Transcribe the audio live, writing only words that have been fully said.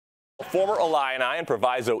Former Illini and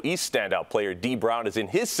Proviso East standout player Dee Brown is in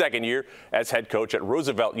his second year as head coach at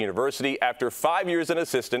Roosevelt University after 5 years as an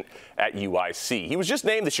assistant at UIC. He was just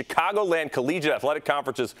named the Chicagoland Collegiate Athletic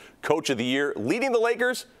Conference's Coach of the Year, leading the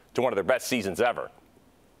Lakers to one of their best seasons ever.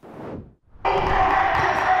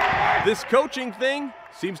 This coaching thing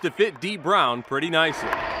seems to fit Dee Brown pretty nicely.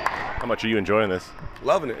 How much are you enjoying this?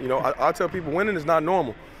 Loving it. You know, I tell people winning is not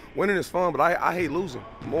normal. Winning is fun, but I hate losing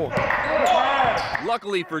more.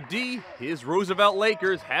 Luckily for Dee, his Roosevelt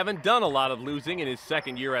Lakers haven't done a lot of losing in his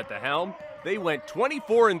second year at the helm. They went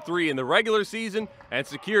 24-3 in the regular season and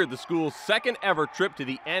secured the school's second ever trip to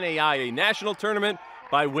the NAIA National Tournament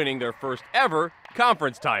by winning their first ever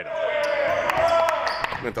conference title.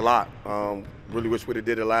 It meant a lot. Really wish we'd have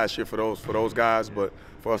did it last year for those guys, but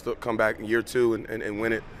for us to come back in year two and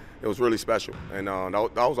win it, it was really special. And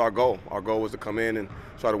that was our goal. Our goal was to come in and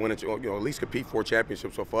try to win it, at least compete for a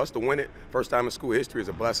championship. So for us to win it, first time in school history, is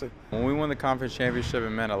a blessing. When we won the conference championship,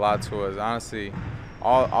 it meant a lot to us. Honestly,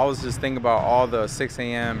 I was just thinking about all the 6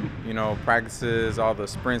 a.m. Practices, all the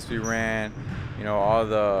sprints we ran, all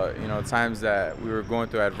the times that we were going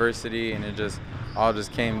through adversity, and it just all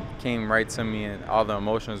just came right to me, and all the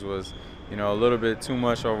emotions was a little bit too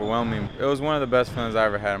much, overwhelming. It was one of the best feelings I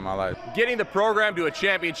ever had in my life. Getting the program to a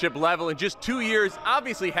championship level in just 2 years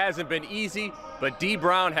obviously hasn't been easy, but Dee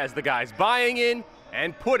Brown has the guys buying in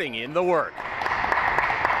and putting in the work.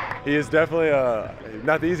 He is definitely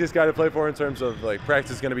not the easiest guy to play for in terms of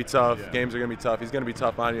practice is going to be tough, games are going to be tough. He's going to be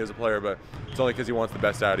tough on you as a player, but it's only because he wants the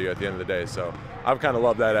best out of you at the end of the day. So I've kind of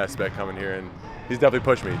loved that aspect coming here, and he's definitely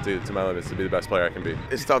pushed me to my limits to be the best player I can be.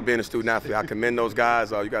 It's tough being a student athlete. I commend those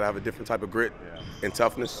guys. You got to have a different type of grit and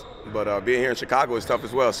toughness. But being here in Chicago is tough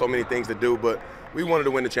as well. So many things to do, but we wanted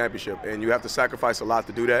to win the championship, and you have to sacrifice a lot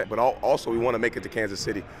to do that. But also, we want to make it to Kansas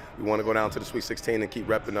City. We want to go down to the Sweet 16 and keep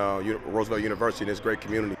repping Roosevelt University and this great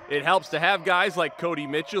community. It helps to have guys like Cody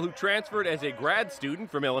Mitchell, who transferred as a grad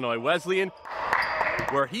student from Illinois Wesleyan,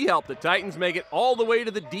 where he helped the Titans make it all the way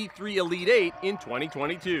to the D3 Elite Eight in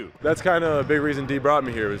 2022. That's kind of a big reason Dee brought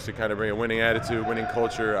me here, was to kind of bring a winning attitude, winning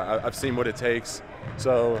culture. I've seen what it takes.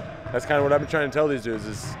 So that's kind of what I've been trying to tell these dudes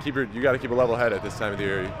is you got to keep a level head at this time of the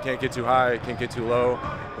year. You can't get too high, can't get too low.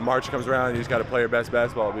 When March comes around, you just got to play your best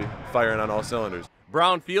basketball, be firing on all cylinders.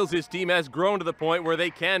 Brown feels his team has grown to the point where they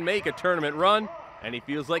can make a tournament run, and he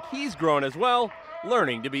feels like he's grown as well,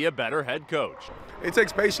 learning to be a better head coach. It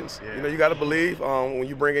takes patience. You got to believe. When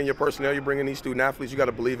you bring in your personnel, you bring in these student athletes, you got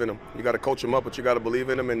to believe in them. You got to coach them up, but you got to believe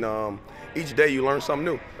in them, and each day you learn something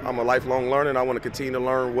new. I'm a lifelong learner, and I want to continue to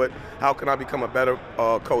learn how can I become a better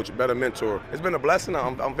coach, a better mentor. It's been a blessing.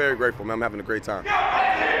 I'm very grateful, man. I'm having a great time.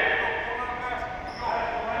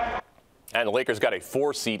 And the Lakers got a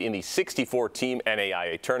 4 seed in the 64-team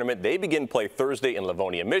NAIA tournament. They begin play Thursday in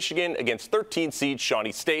Livonia, Michigan against 13 seed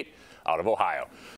Shawnee State out of Ohio.